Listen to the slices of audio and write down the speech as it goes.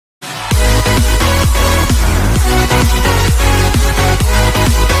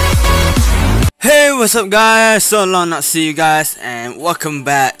What's up guys, so long not see you guys, and welcome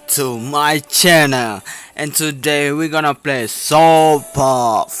back to my channel. And today we're gonna play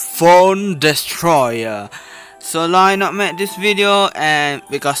Super Phone Destroyer. So long I not made this video, and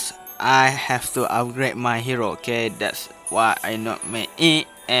because I have to upgrade my hero, okay, that's why I not made it.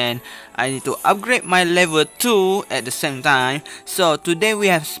 And I need to upgrade my level 2 at the same time. So today we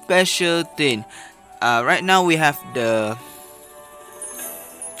have special thing. Right now we have the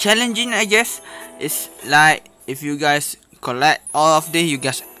challenging, I guess. It's like if you guys collect all of this, you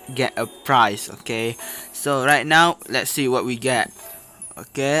guys get a prize. Okay, so right now let's see what we get.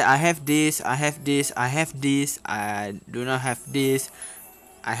 Okay, I have this, I have this, I have this, I do not have this,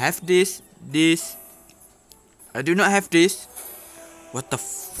 I have this, I do not have this. What the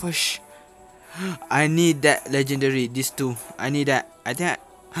fush? I need that legendary, these two, I need that. I think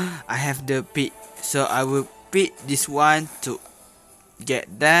I have the pick, so I will pick this one to get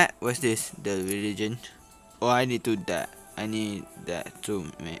that. What's this? The religion. Oh, I need to that. I need that too,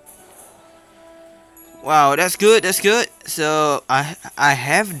 mate. Wow, that's good. That's good. So I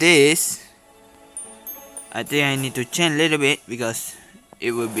have this. I think I need to change a little bit because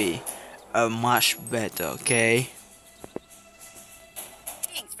it will be much better. Okay.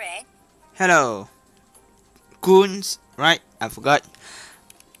 Thanks, Fred. Hello, Coons. Right? I forgot.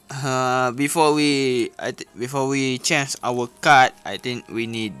 Before we change our card, I think we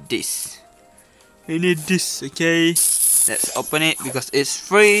need this. We need this, okay? Let's open it because it's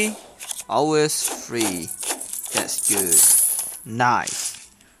free. Always free. That's good. Nice.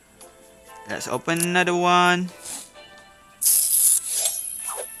 Let's open another one.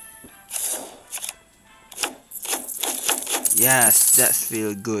 Yes, that's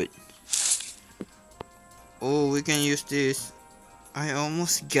feel good. Oh, we can use this. I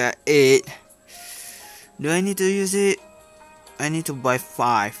almost got it. Do I need to use it? I need to buy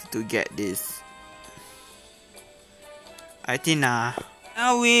 5 to get this. I think now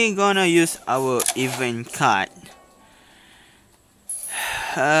we're gonna use our event card.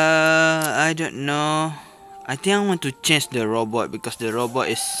 I don't know. I think I want to change the robot because the robot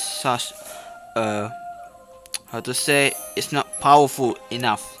is such how to say, it's not powerful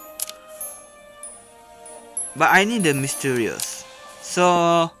enough. But I need the mysterious.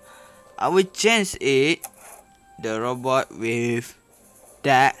 So I will change it, the robot, with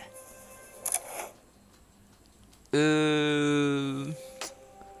that.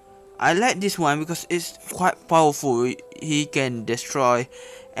 I like this one because it's quite powerful. He can destroy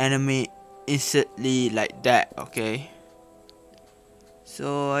enemy instantly like that. Okay.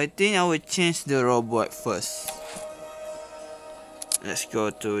 So I think I will change the robot first. Let's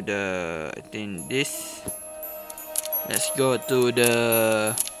go to the, I think this. Let's go to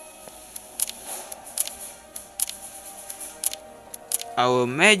the our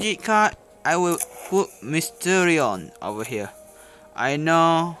magic card. I will put Mysterion over here. I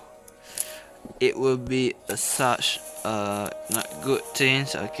know it will be such not good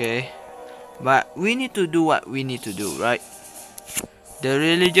things, okay, but we need to do what we need to do, right? The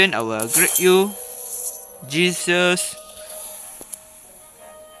religion, I will greet you. Jesus,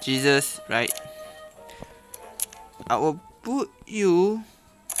 right? I will put you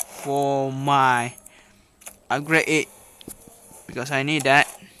for my upgrade it because I need that.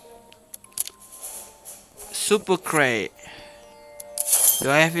 Super crate.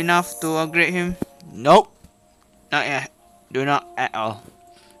 Do I have enough to upgrade him? Nope, not yet. Do not at all.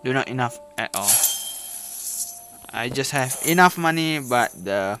 Do not enough at all. I just have enough money, but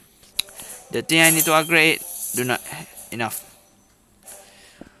the thing I need to upgrade do not enough.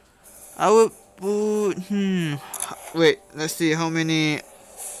 I will put wait, let's see how many.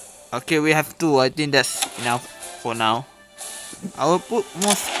 Okay, we have 2. I think that's enough for now. I will put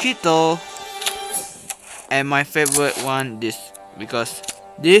mosquito, and my favorite one, this, because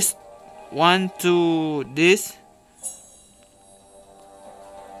this 1, 2, this,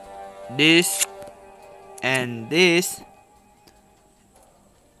 and this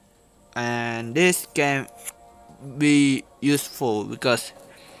can be useful because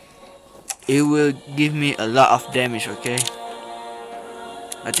it will give me a lot of damage. Okay,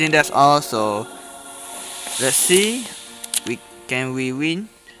 I think that's all. So let's see, can we win?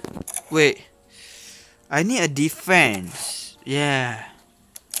 Wait, I need a defense. Yeah.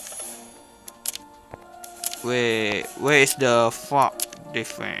 Wait, where is the fog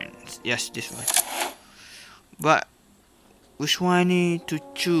defense? Yes, this one. But which one I need to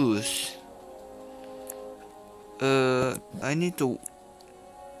choose? I need to.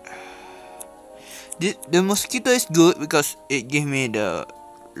 The mosquito is good because it gives me the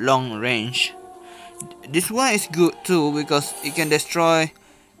long range. This one is good too because it can destroy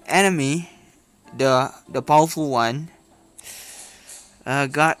enemy the powerful one.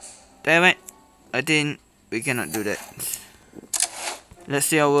 God damn it! I think we cannot do that. Let's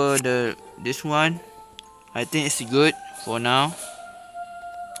see this one. I think it's good for now.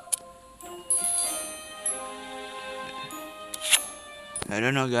 I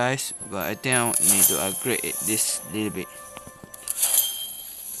don't know guys, but I think I need to upgrade this little bit.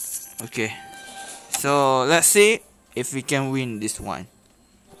 Okay, so let's see if we can win this one.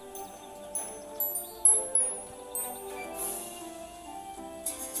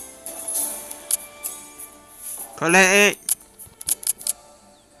 Collect it.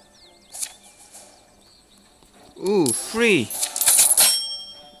 Ooh, free.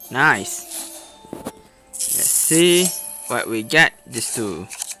 Nice. Let's see what we get this two.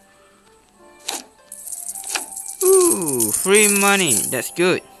 Ooh, free money. That's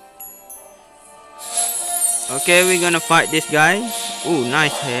good. Okay, we're gonna fight this guy. Ooh,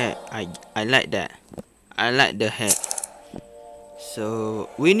 nice head. I like that. I like the head. So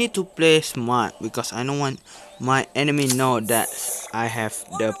we need to play smart because I don't want my enemy know that I have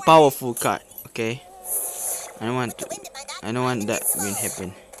the powerful card. Okay, I don't want that will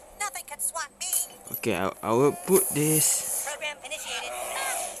happen. Okay, I will put this.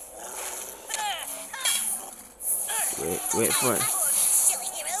 Wait for it.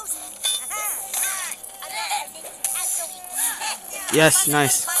 Yes,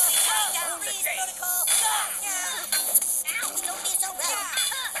 nice.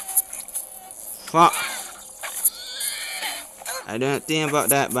 Fuck. I don't think about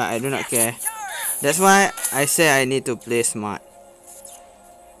that, but I do not care. That's why I say I need to play smart.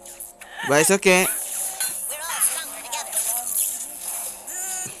 But it's okay.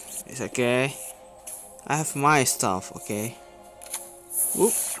 It's okay. I have my stuff, okay?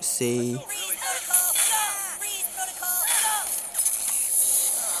 Whoop, see.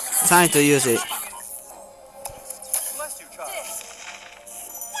 Time to use it.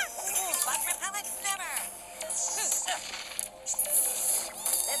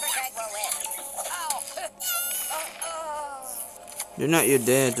 Do not you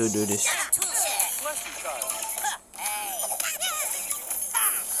dare to do this.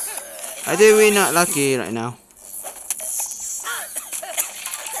 I think we're not lucky right now.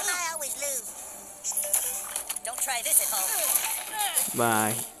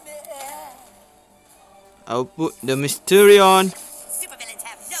 Bye. I'll put the Mysterion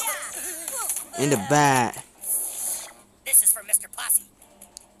in the bag. This is for Mr. Posse.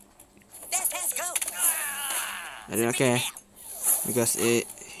 I don't care because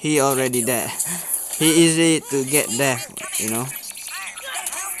he already dead. He easy to get death, you know.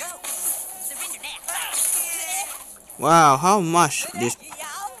 Wow, how much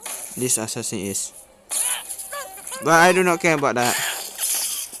this assassin is. But I do not care about that.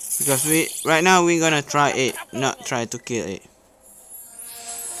 Because right now we're gonna try it, not try to kill it.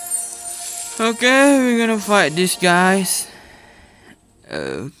 Okay, we're gonna fight these guys.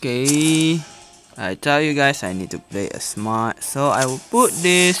 Okay. I tell you guys I need to play a smart, so I will put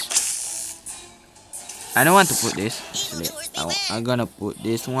this. I don't want to put this. Actually, I'm gonna put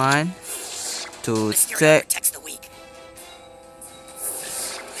this one to check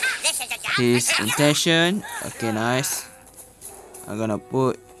his intention. Okay, nice. I'm gonna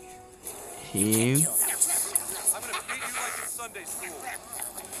put him.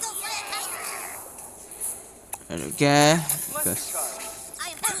 Okay, because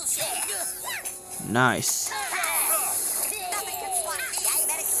nice.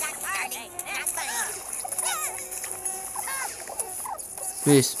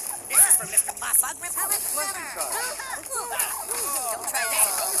 Please.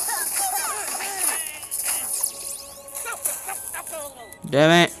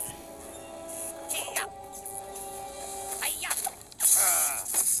 Damn it.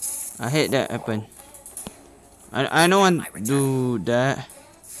 I hate that happen. I don't want to do that.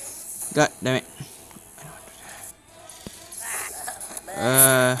 God damn it.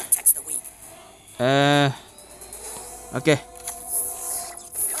 Okay.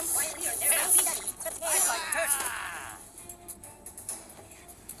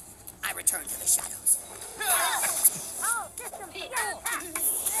 I return to the shadows.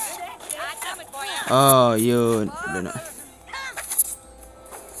 Oh, you do not.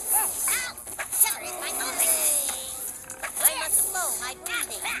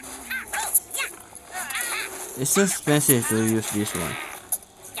 It's so expensive to use this one.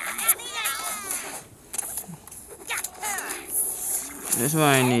 That's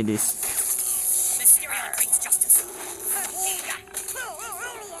why I need this.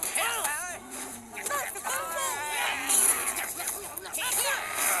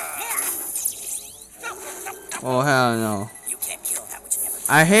 Oh hell no. You can't kill that which never.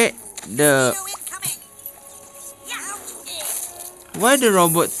 I hate the Incoming. why the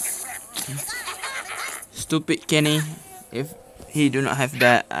robot stupid Kenny. If he do not have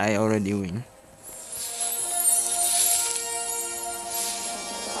that, I already win.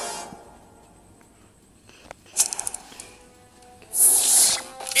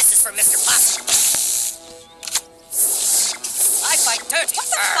 This is for Mr. Possum. I fight dirty. What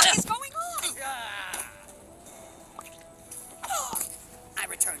the fuck is going on? I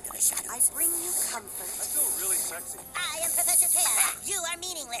return to the shadows. I bring you comfort. I feel really sexy. I am Professor Pan. You are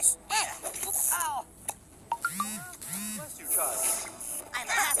meaningless. Ow. Bless you, child. I'm a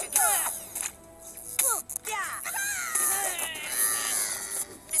master killer.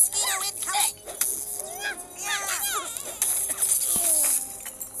 Mosquito incoming.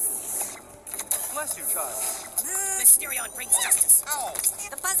 Bless you, child. Mysterion brings justice. Ow!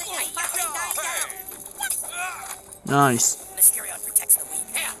 The buzzing is finally died down. Nice. Mysterion protects the weak.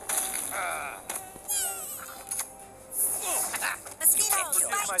 Mosquito,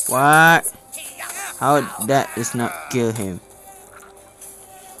 bite. What? How that is not kill him?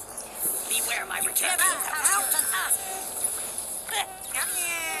 Beware my return.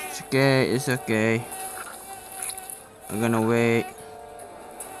 It's okay. It's okay. I'm gonna wait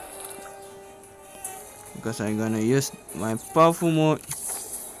because I'm gonna use my powerful mode.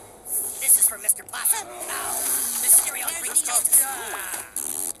 This is for Mr. Possum. Mysterion brings justice.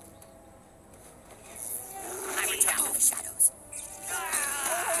 I return to the shadows.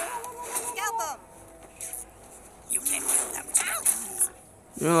 Scalp him. You can't kill that which never dies.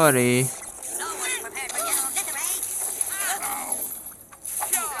 Don't worry. No one is prepared for yellow obliterate.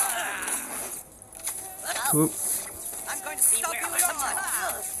 Whoop. I'm going to stop you with sometime.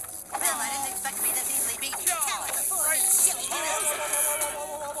 Well, I didn't expect to be this easily beat. Tell us before you silly heroes.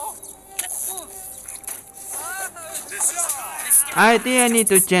 I think I need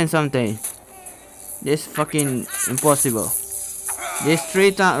to change something. This fucking impossible. This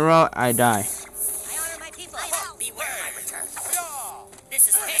 3 times row I die. I honor my people. Beware my return. This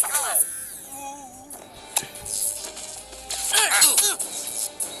is Mr. Possum.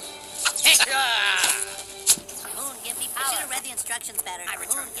 Moon, give me power. I should have read the instructions better.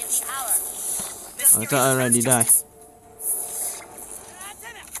 Moon, give me power. I thought I already died.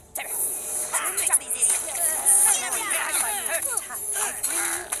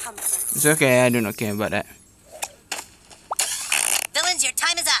 It's okay, I do not care about that. Villains, your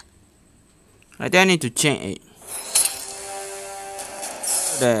time is up. I think I need to change it.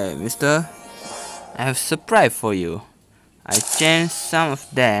 There, mister. I have surprise for you. I changed some of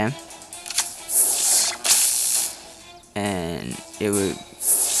them. And it will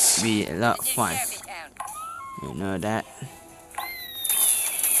be a lot of fun. You know that.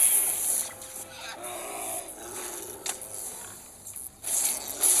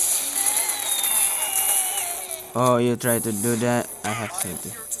 Oh, you try to do that? I have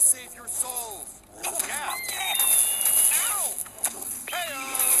something. Here to save your souls.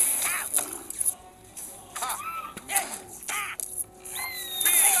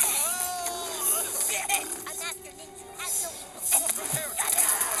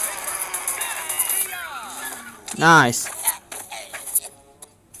 Nice.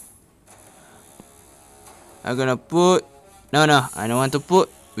 I'm gonna put. No, I don't want to put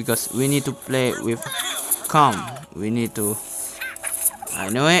because we need to play with calm. We need to. I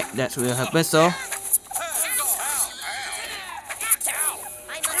know it. That will happen. So.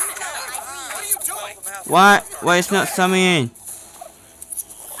 Why? Why is not summoning?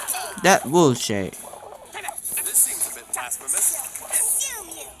 That bullshit. This seems a bit blasphemous.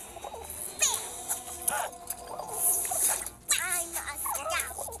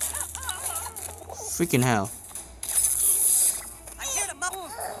 Freaking hell.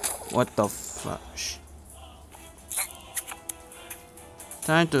 What the fuck?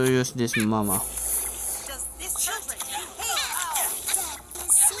 Time to use this mama. Does this children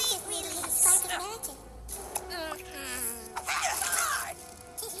Sweet, really like magic.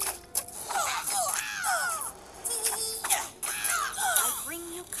 I bring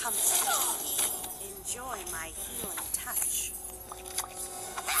you comfort. Enjoy my healing touch.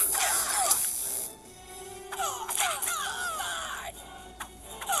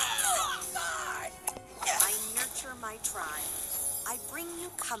 I nurture my tribe. I bring you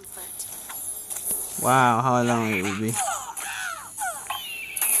comfort. Wow, how long it will be?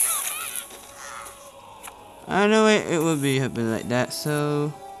 I know it will be happen like that.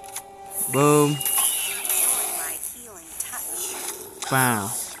 So, boom, Enjoy my healing touch.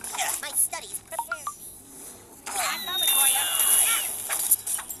 wow. My studies prepare me. I'm coming for you.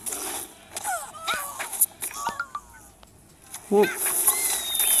 Whoop. I'm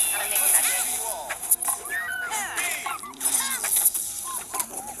making my bed.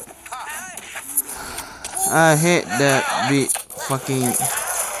 I hate that big fucking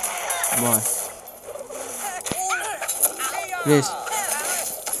boy. Please.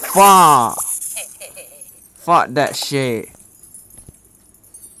 Fuck. Fuck that shit.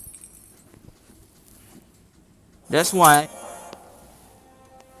 That's why.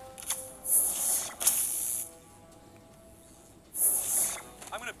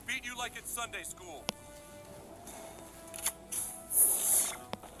 I'm gonna beat you like it's Sunday school.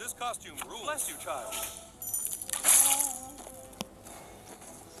 This costume rules. Bless you, child.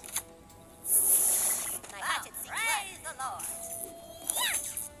 My hatchet seeks praise the Lord.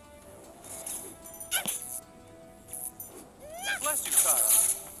 Bless you, child.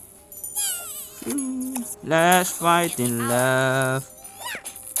 Let's fight in love.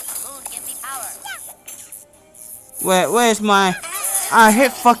 Moon give me power. Where's my? I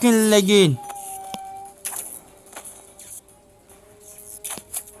hate fucking legging.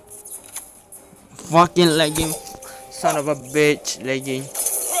 Fucking legging. Son of a bitch, legging.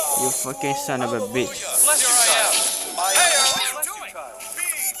 You fucking son of a bitch. Bless you, child. Bless you, child.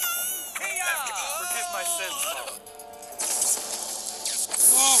 Forgive my sins, Father.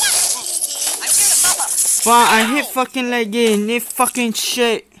 I'm here to Papa. Fuck, I hate fucking legging. This fucking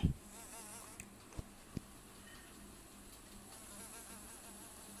shit.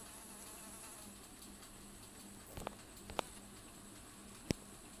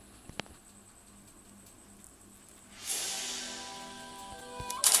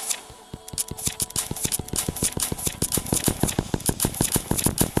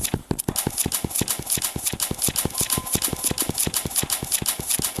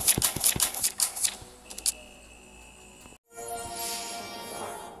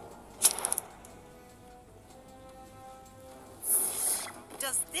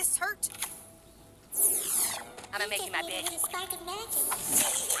 Does this hurt? I'm making my bed. A spark of magic.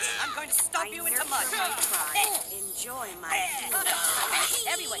 I'm going to stomp you into mud. Enjoy my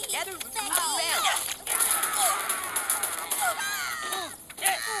Everyone gather around.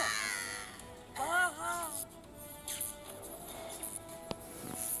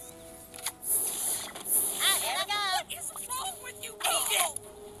 Here I go. What is wrong with you people?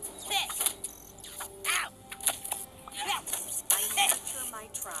 Ow. I nurture my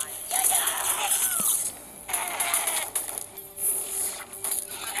tribe.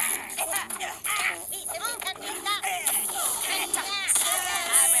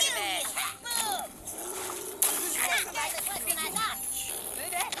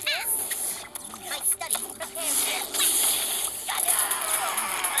 My study prepares me.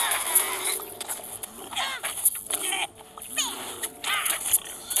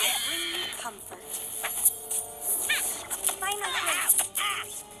 Bring you comfort. I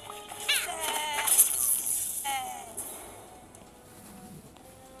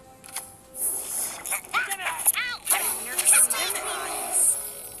nurture my tribes.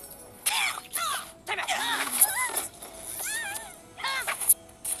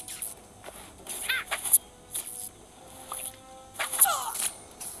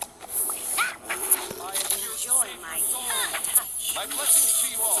 Enjoy my healing touch. My blessings to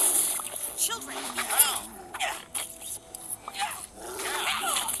you all. Children, I nurture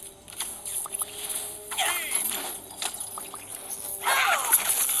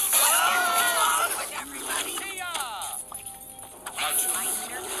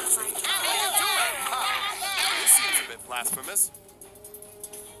my tribe. This seems a bit blasphemous.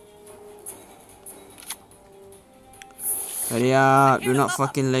 Hurry up, do not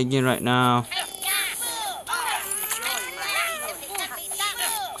fucking legging right now. Enjoy my healing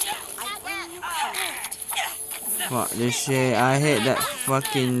touch. I bring you comfort. Fuck this shit, I hate that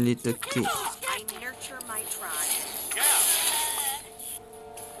fucking little kid. I nurture my tribe.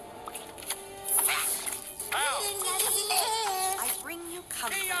 I bring you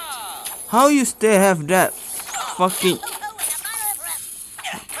comfort. How you still have that fucking...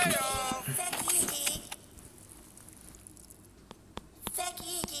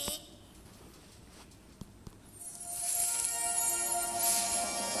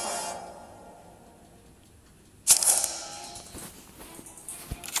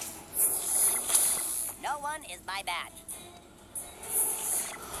 No one is my badge.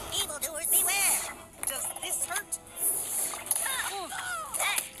 Evildoers beware! Does this hurt? Enjoy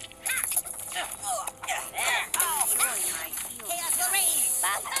my healing. Chaos will reign!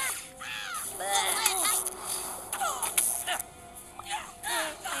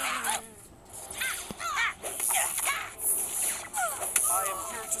 I am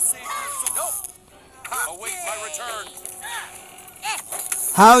here to save your soul. Nope. Await my return.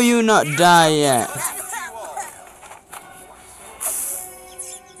 How you not die yet?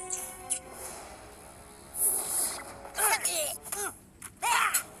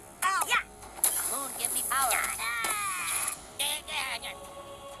 Moon, give me power.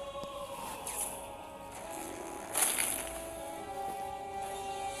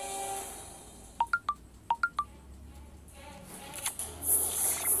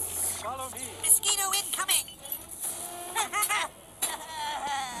 Follow me. Mosquito incoming.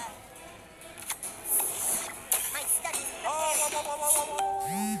 My studies.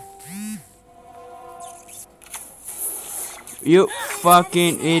 You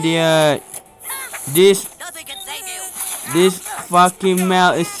fucking idiot. This Nothing can save you. fucking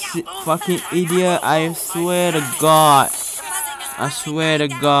Mel is fucking idiot. I swear to God. I swear to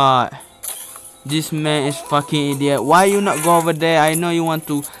God. This man is fucking idiot. Why you not go over there? I know you want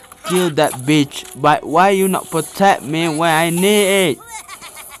to kill that bitch, but why you not protect me when I need it?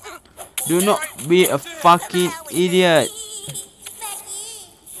 Do not be a fucking idiot.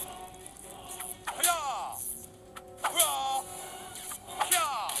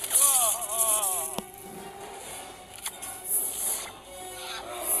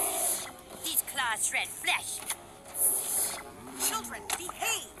 These claws shred flesh. Children,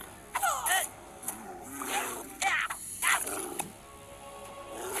 behave.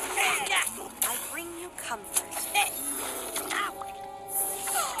 I bring you comfort.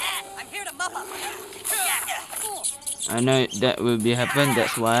 I'm here to mop up. I know that will be happen.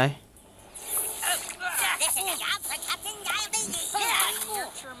 That's why This is a job for Captain Diabetes.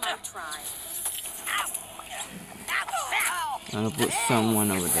 Nurture my tribe. I'm gonna put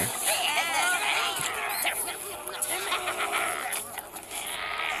someone over there.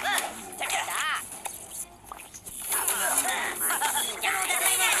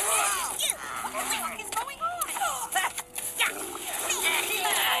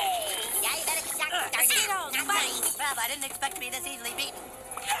 I didn't expect to be this easily beaten.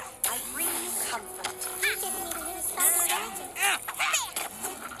 I bring you comfort. You didn't even use spider magic.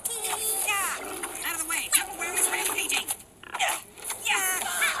 Out of the way! Tupperware is rampaging! I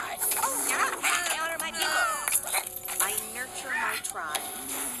honor my people! I nurture my tribe.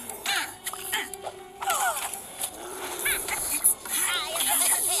 I am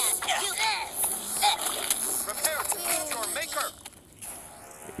Professor Pan. Prepare to meet your maker.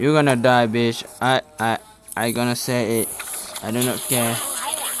 You're gonna die, bitch. I gonna say it. I do not care.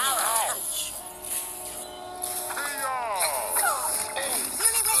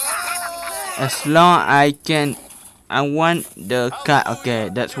 As long I can, I want the cat. Okay,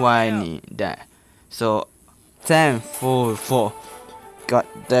 that's why I need that. So 10 4 4. God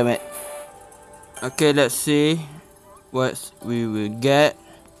damn it. Okay, let's see what we will get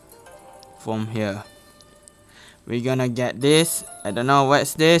from here. We're gonna get this. I don't know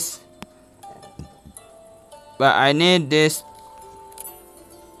what's this, but I need this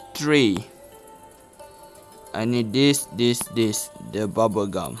 3. I need this, the bubble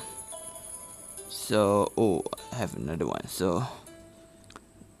gum. So, oh, I have another one. So,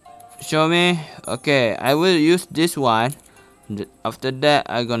 show me. Okay, I will use this one. After that,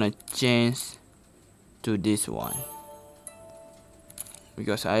 I'm gonna change to this one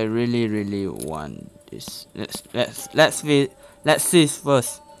because I really want this. Let's see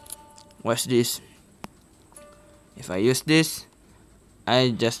first. What's this? If I use this,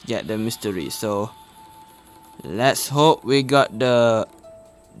 I just get the mystery. So let's hope we got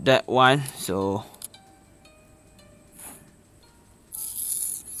that one. So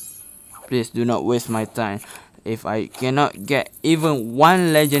please do not waste my time. If I cannot get even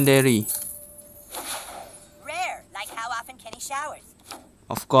one legendary, Rare, like how often Kenny showers.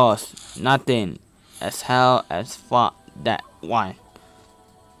 of course, nothing as hell as fuck that one.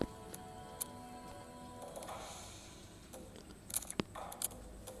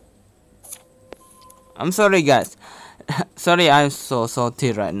 I'm sorry guys. Sorry, I'm so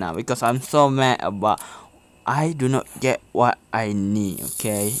salty right now because I'm so mad about I do not get what I need.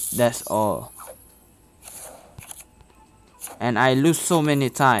 Okay, that's all. And I lose so many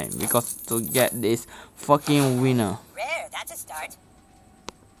times because to get this fucking winner. Rare, that's a start.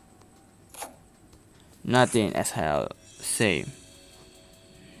 Nothing as hell. Same.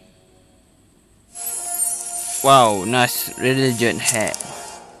 Wow, nice religion hat.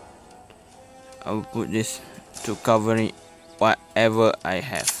 I will put this to covering whatever I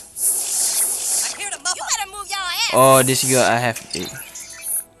have. I'm here to mop up. You better move your ass. Oh, this girl I have it.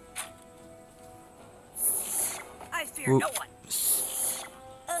 I fear no one.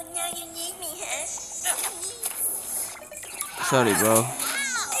 Oh, now you need me, huh? Sorry, bro.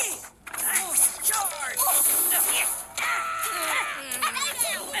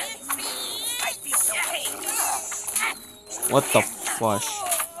 What the fuck?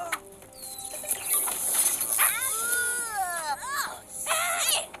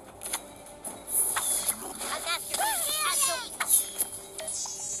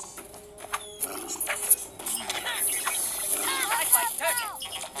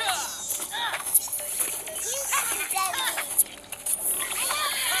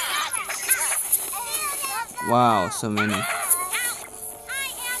 Wow, so many.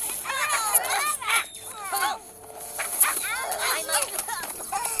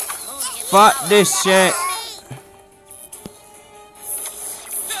 Fuck this shit.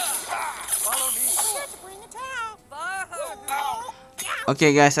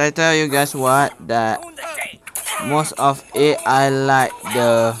 Okay guys, I tell you guys what, that most of it I like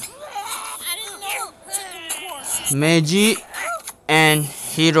the Meiji and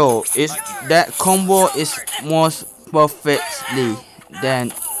Hero. Is that combo is most perfectly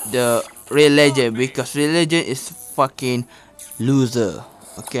than the Real Legend, because Real Legend is fucking loser.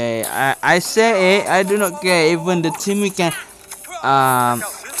 Okay, I say it, I do not care. Even the team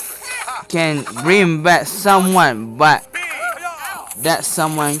can bring back someone, but that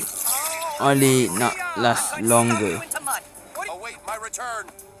someone only not last longer. Await my return.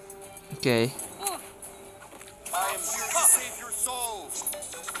 Okay. I am here to save your souls.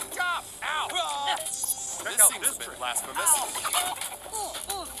 Chop! Ow! This seems a bit blasphemous.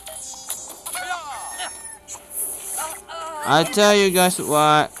 I tell you guys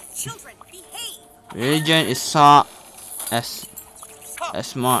what, Children, behave. Religion is so as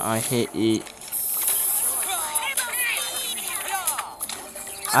smart. I hate it.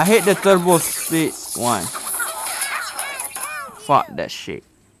 I hate the turbo speed one. Fuck that shit.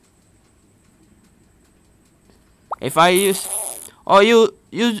 If I use,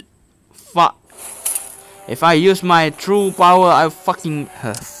 fuck. If I use my true power, I fucking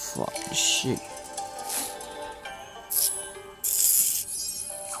fuck this shit.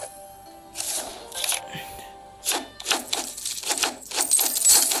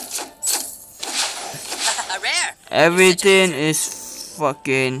 Rare. Everything is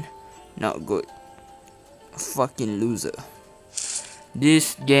fucking not good. Fucking loser.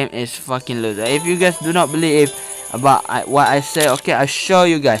 This game is fucking loser. If you guys do not believe about what I say, okay, I show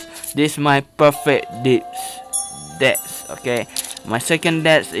you guys. This is my perfect deaths. Okay, my second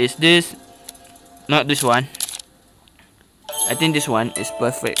death is this, not this one. I think this one is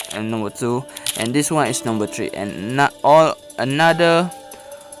perfect and number 2, and this one is number 3, and not all another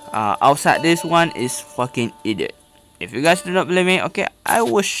outside this one is fucking idiot. If you guys do not believe me, okay, I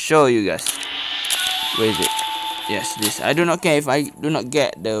will show you guys. Where is it? Yes, this. I do not care if I do not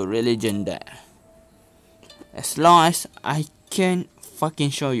get the religion there, as long as I can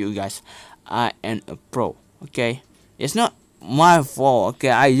fucking show you guys I am a pro. Okay, it's not my fault. Okay,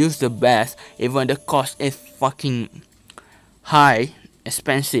 I use the best, even the cost is fucking high,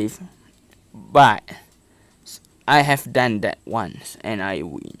 expensive, but I have done that once and I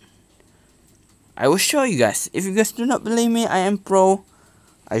win. I will show you guys. If you guys do not believe me, I am pro.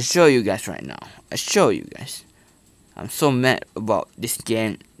 I show you guys right now. I show you guys. I'm so mad about this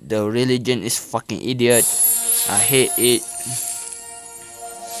game. The religion is fucking idiot. I hate it.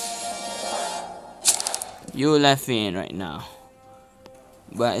 You laughing right now,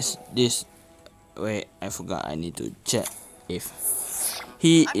 but it's this. Wait, I forgot. I need to check if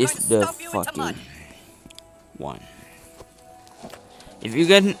he is the fucking one. If you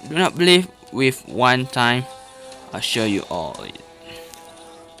guys do not believe with one time, I'll show you all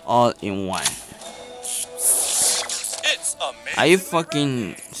in one. It's amazing. Are you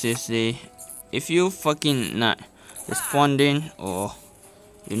fucking seriously? If you fucking not responding, or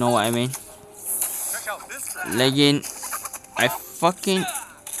you know what I mean, Check out this trick. lagging, I fucking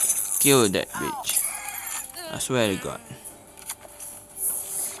killed that bitch. I swear to God.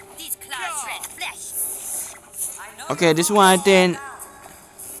 These claws shred flesh. Okay, this one I think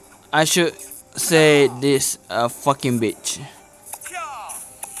I should say this fucking bitch.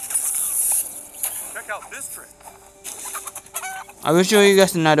 Check out this trick. I will show you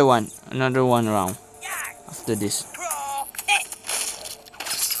guys another one round after this.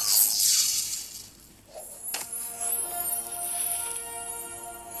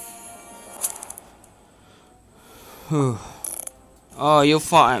 Oh, you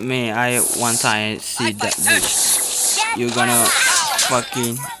fought at me. One time see that bitch. You gonna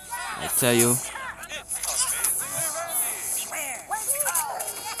fucking, I tell you.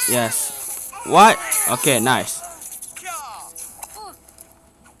 Yes. What? Okay, nice.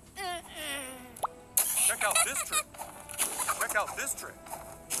 Check out this trick. Check out this trick.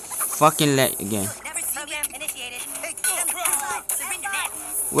 Fucking lag again. Never seen program initiated. Surrender now.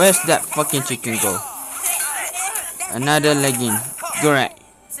 Where's that fucking chicken go? Another legging. Correct.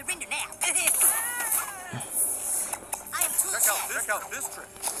 Surrender now. I am too Check out this trick.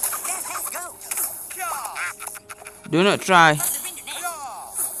 Fast pass, go. Do not try. Surrender now.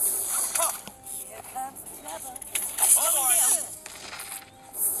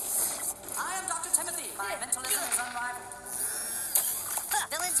 I am Dr. Timothy. My mentalism is unrivaled.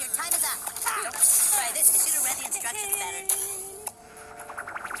 Villains, your time is up. Don't try this. You should have read the instructions better.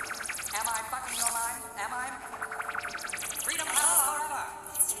 Am I fucking your mind? Am I? Freedom comes forever.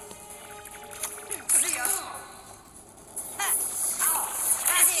 See ya.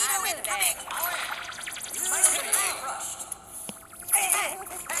 I'm in the bag. You might have been crushed.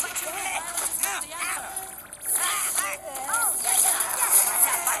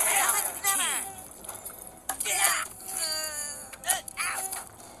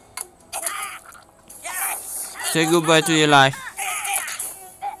 Say goodbye to your life.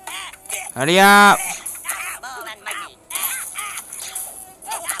 Hurry up.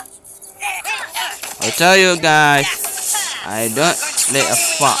 I tell you guys, I don't let a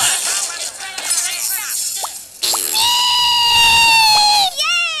fuck.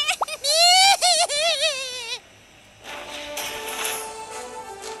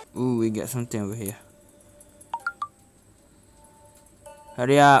 Ooh, we got something over here.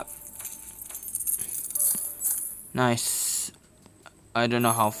 Hurry up. Nice. I don't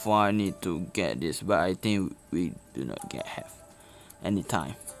know how far I need to get this, but I think we do not have any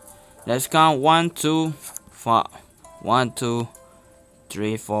time. Let's count 1, 2, 4, 1, 2,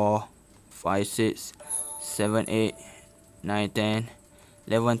 3, 4, 5, 6, 7, 8, 9, 10,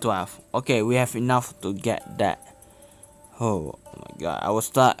 11, 12. Okay, we have enough to get that. Oh my god,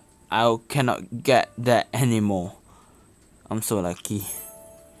 I cannot get that anymore. I'm so lucky.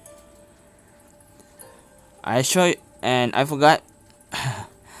 I show you, and I forgot.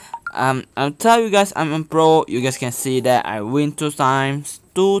 I'll tell you guys I'm a pro. You guys can see that I win two times.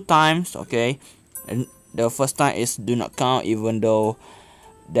 Okay, and the first time is do not count, even though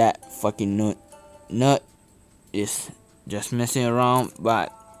that fucking nut is just messing around.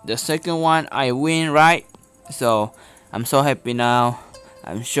 But the second one I win, right? So I'm so happy now.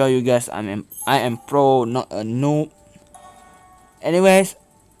 I'm sure you guys I am pro, not a noob. Anyways,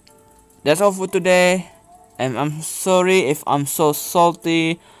 that's all for today. And I'm sorry if I'm so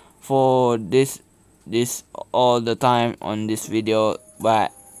salty for this all the time on this video,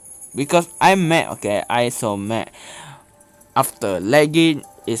 but because I'm mad, okay, I so mad after lagging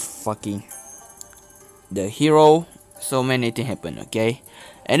is fucking the hero. So many things happen, okay.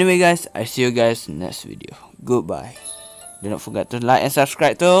 Anyway guys, I see you guys next video. Goodbye. Do not forget to like and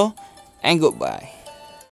subscribe too, and goodbye.